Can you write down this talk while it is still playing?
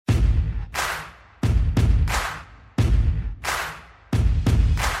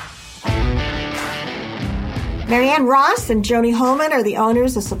Marianne Ross and Joni Holman are the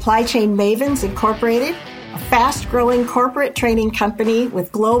owners of Supply Chain Mavens Incorporated, a fast-growing corporate training company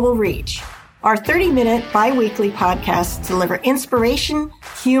with global reach. Our 30-minute bi-weekly podcasts deliver inspiration,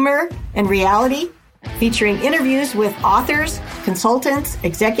 humor, and reality, featuring interviews with authors, consultants,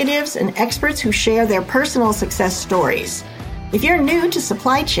 executives, and experts who share their personal success stories. If you're new to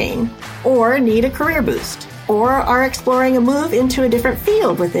supply chain or need a career boost or are exploring a move into a different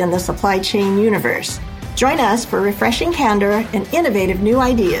field within the supply chain universe, join us for refreshing candor and innovative new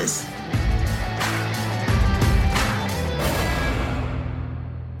ideas.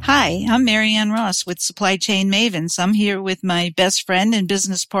 Hi, I'm Marianne Ross with Supply Chain Mavens. I'm here with my best friend and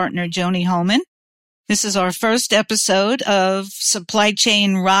business partner, Joni Holman. This is our first episode of Supply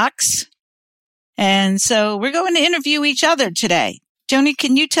Chain Rocks. And so we're going to interview each other today. Joni,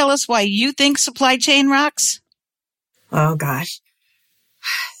 can you tell us why you think supply chain rocks? Oh, gosh.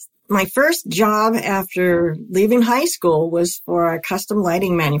 My first job after leaving high school was for a custom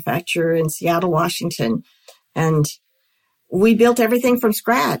lighting manufacturer in Seattle, Washington. And we built everything from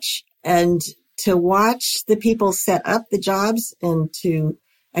scratch. And to watch the people set up the jobs and to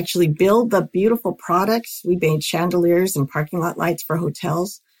actually build the beautiful products, we made chandeliers and parking lot lights for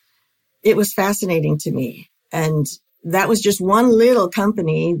hotels. It was fascinating to me. And that was just one little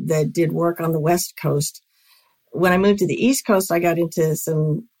company that did work on the West Coast. When I moved to the East Coast, I got into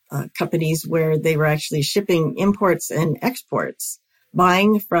some companies where they were actually shipping imports and exports,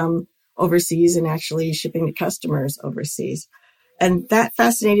 buying from overseas and actually shipping to customers overseas. And that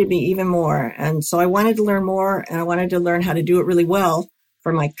fascinated me even more. And so I wanted to learn more, and I wanted to learn how to do it really well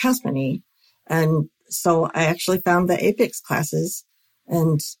for my company. And so I actually found the Apex classes,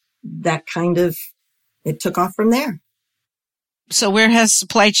 and that it took off from there. So where has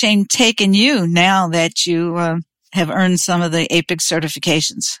supply chain taken you now that you have earned some of the Apex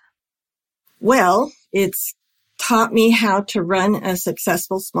certifications? Well, it's taught me how to run a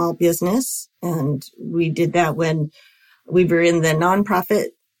successful small business. And we did that when we were in the nonprofit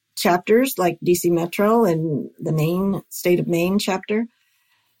chapters like DC Metro and the state of Maine chapter.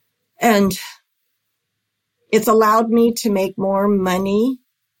 And it's allowed me to make more money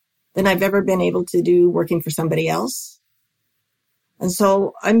than I've ever been able to do working for somebody else. And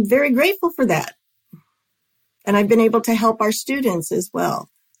so I'm very grateful for that. And I've been able to help our students as well.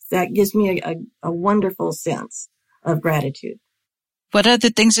 That gives me a wonderful sense of gratitude. What other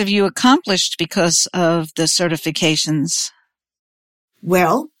things have you accomplished because of the certifications?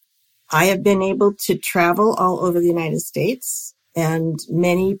 Well, I have been able to travel all over the United States and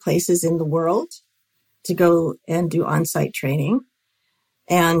many places in the world to go and do on-site training.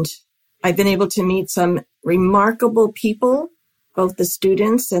 And I've been able to meet some remarkable people, both the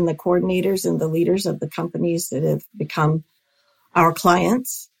students and the coordinators and the leaders of the companies that have become our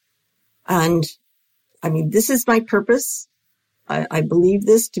clients. And I mean, this is my purpose. I believe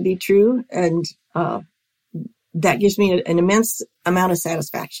this to be true. And that gives me an immense amount of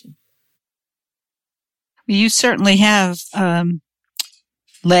satisfaction. You certainly have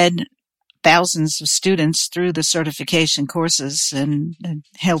led thousands of students through the certification courses and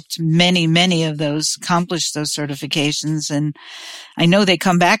helped many of those accomplish those certifications. And I know they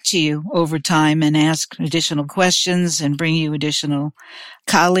come back to you over time and ask additional questions and bring you additional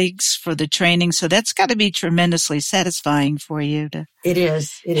colleagues for the training. So that's got to be tremendously satisfying for you to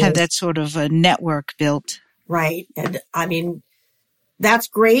have that sort of a network built. Right. And I mean, that's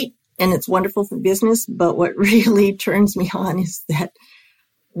great and it's wonderful for business. But what really turns me on is that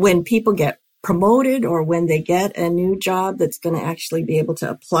when people get promoted or when they get a new job that's going to actually be able to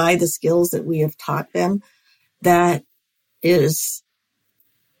apply the skills that we have taught them, that is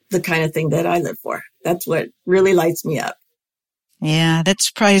the kind of thing that I live for. That's what really lights me up. Yeah,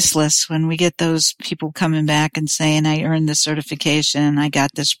 that's priceless when we get those people coming back and saying, I earned this certification, I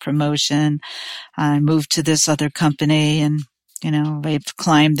got this promotion, I moved to this other company, and, they've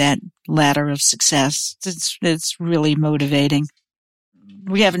climbed that ladder of success. It's really motivating.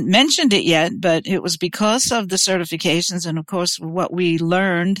 We haven't mentioned it yet, but it was because of the certifications and, of course, what we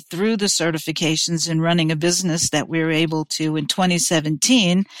learned through the certifications in running a business that we were able to, in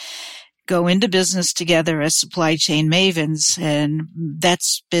 2017, go into business together as Supply Chain Mavens. And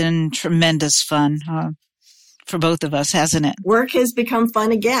that's been tremendous fun for both of us, hasn't it? Work has become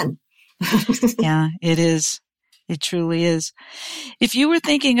fun again. Yeah, it is. It truly is. If you were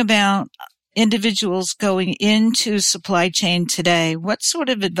thinking about individuals going into supply chain today, what sort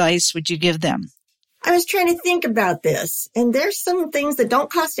of advice would you give them? I was trying to think about this, and there's some things that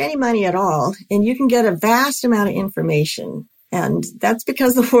don't cost any money at all, and you can get a vast amount of information, and that's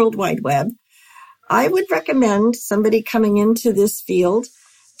because of the World Wide Web. I would recommend somebody coming into this field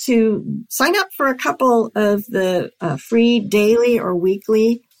to sign up for a couple of the free daily or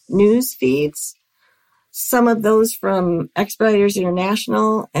weekly news feeds. Some of those from Expeditors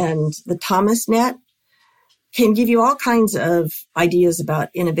International and the ThomasNet can give you all kinds of ideas about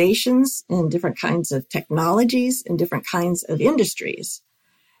innovations and different kinds of technologies and different kinds of industries.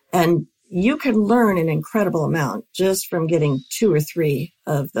 And you can learn an incredible amount just from getting 2 or 3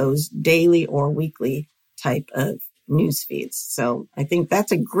 of those daily or weekly type of news feeds. So I think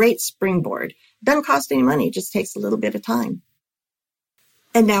that's a great springboard. Doesn't cost any money, it just takes a little bit of time.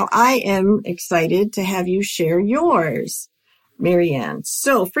 And now I am excited to have you share yours, Marianne.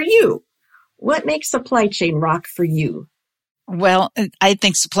 So for you, what makes supply chain rock for you? Well, I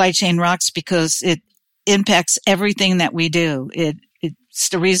think supply chain rocks because it impacts everything that we do. It's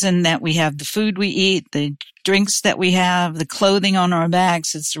the reason that we have the food we eat, the drinks that we have, the clothing on our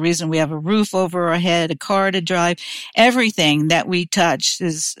backs. It's the reason we have a roof over our head, a car to drive. Everything that we touch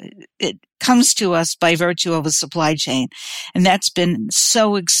it comes to us by virtue of a supply chain. And that's been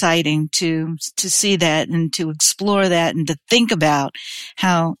so exciting to see that and to explore that and to think about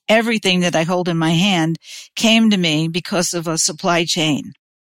how everything that I hold in my hand came to me because of a supply chain.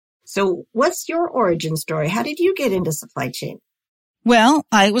 So what's your origin story? How did you get into supply chain? Well,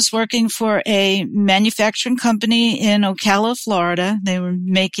 I was working for a manufacturing company in Ocala, Florida. They were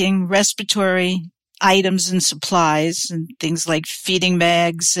making respiratory items and supplies and things like feeding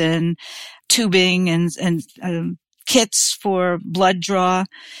bags and tubing and kits for blood draw.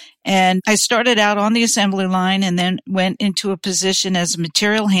 And I started out on the assembly line and then went into a position as a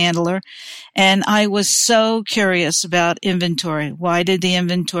material handler. And I was so curious about inventory. Why did the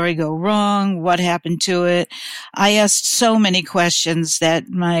inventory go wrong? What happened to it? I asked so many questions that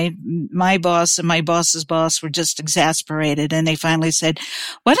my boss and my boss's boss were just exasperated. And they finally said,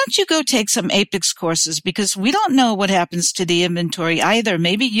 why don't you go take some APICS courses? Because we don't know what happens to the inventory either.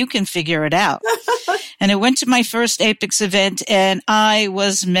 Maybe you can figure it out. And I went to my first APICS event and I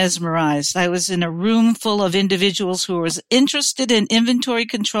was mesmerized. I was in a room full of individuals who were as interested in inventory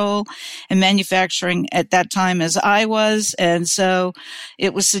control and manufacturing at that time as I was. And so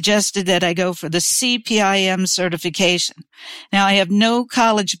it was suggested that I go for the CPIM certification. Now, I have no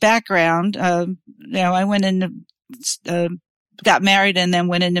college background. I went into, got married and then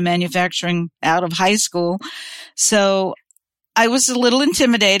went into manufacturing out of high school. So I was a little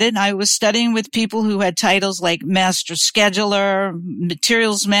intimidated. I was studying with people who had titles like master scheduler,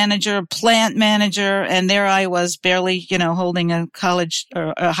 materials manager, plant manager, and there I was barely, holding a college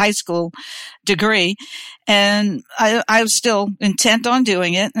or a high school degree. And I was still intent on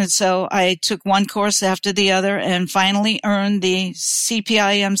doing it. And so I took one course after the other and finally earned the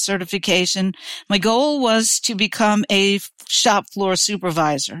CPIM certification. My goal was to become a shop floor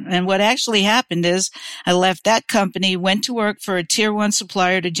supervisor. And what actually happened is I left that company, went to work for a tier 1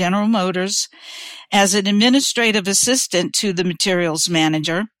 supplier to General Motors as an administrative assistant to the materials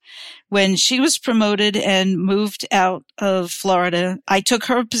manager. When she was promoted and moved out of Florida, I took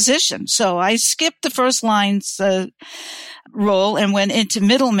her position. So I skipped the first line's role and went into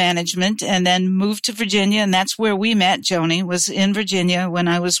middle management and then moved to Virginia. And that's where we met. Joni was in Virginia when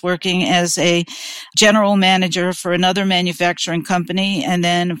I was working as a general manager for another manufacturing company. And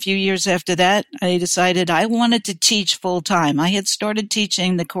then a few years after that, I decided I wanted to teach full time. I had started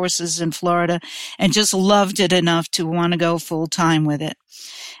teaching the courses in Florida and just loved it enough to want to go full time with it.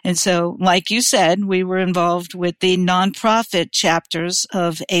 And so, like you said, we were involved with the nonprofit chapters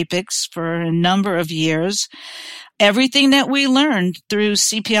of APICS for a number of years. Everything that we learned through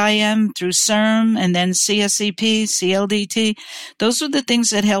CPIM, through CERM, and then CSEP, CLDT, those were the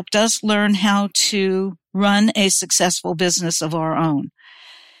things that helped us learn how to run a successful business of our own.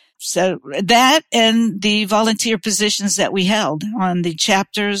 So that and the volunteer positions that we held on the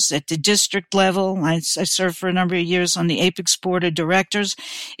chapters at the district level. I served for a number of years on the APICS board of directors.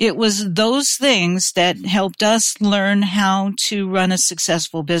 It was those things that helped us learn how to run a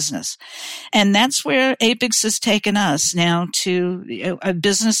successful business. And that's where APICS has taken us now to a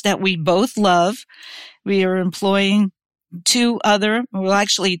business that we both love. We are employing 3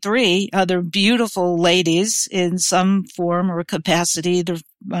 other beautiful ladies in some form or capacity.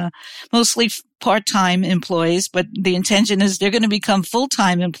 They're mostly part-time employees, but the intention is they're going to become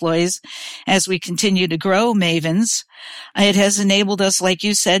full-time employees as we continue to grow Mavens. It has enabled us, like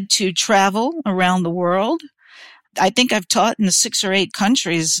you said, to travel around the world. I think I've taught in 6 or 8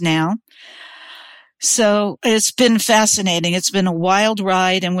 countries now. So it's been fascinating. It's been a wild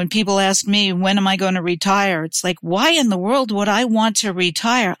ride. And when people ask me, when am I going to retire? It's like, why in the world would I want to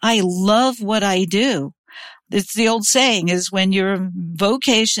retire? I love what I do. It's the old saying is when your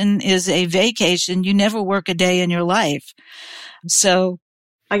vocation is a vacation, you never work a day in your life. So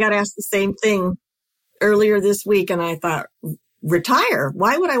I got asked the same thing earlier this week, and I thought, retire?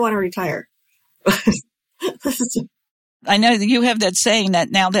 Why would I want to retire? I know that you have that saying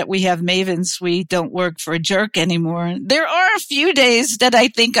that now that we have Mavens, we don't work for a jerk anymore. There are a few days that I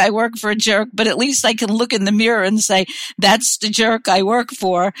think I work for a jerk, but at least I can look in the mirror and say, that's the jerk I work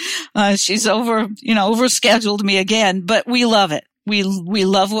for. She's overscheduled me again, but we love it. We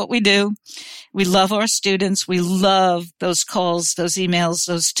love what we do. We love our students. We love those calls, those emails,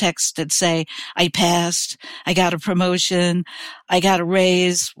 those texts that say, I passed, I got a promotion, I got a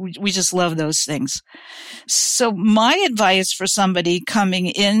raise. We just love those things. So my advice for somebody coming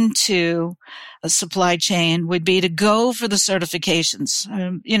into a supply chain would be to go for the certifications.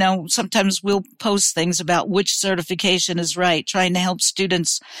 Sometimes we'll post things about which certification is right, trying to help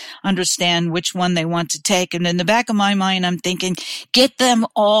students understand which one they want to take. And in the back of my mind, I'm thinking, get them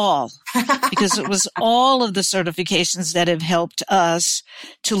all, because it was all of the certifications that have helped us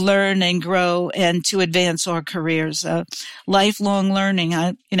to learn and grow and to advance our careers. Lifelong learning.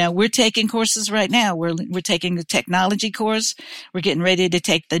 We're taking courses right now. We're taking the technology course. We're getting ready to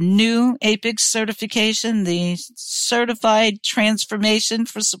take the new APICS certification, the certified transformation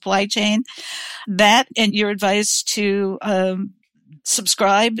for supply chain. That and your advice to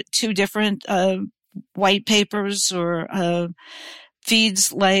subscribe to different white papers or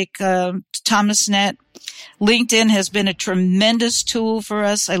feeds like ThomasNet. LinkedIn has been a tremendous tool for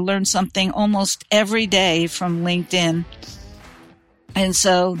us. I learn something almost every day from LinkedIn. And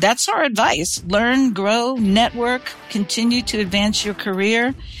so that's our advice. Learn, grow, network, continue to advance your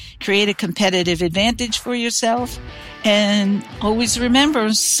career, create a competitive advantage for yourself, and always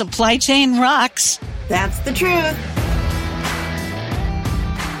remember, supply chain rocks. That's the truth.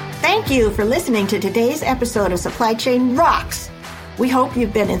 Thank you for listening to today's episode of Supply Chain Rocks. We hope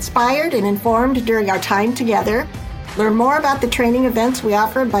you've been inspired and informed during our time together. Learn more about the training events we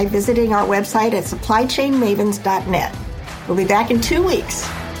offer by visiting our website at supplychainmavens.net. We'll be back in 2 weeks.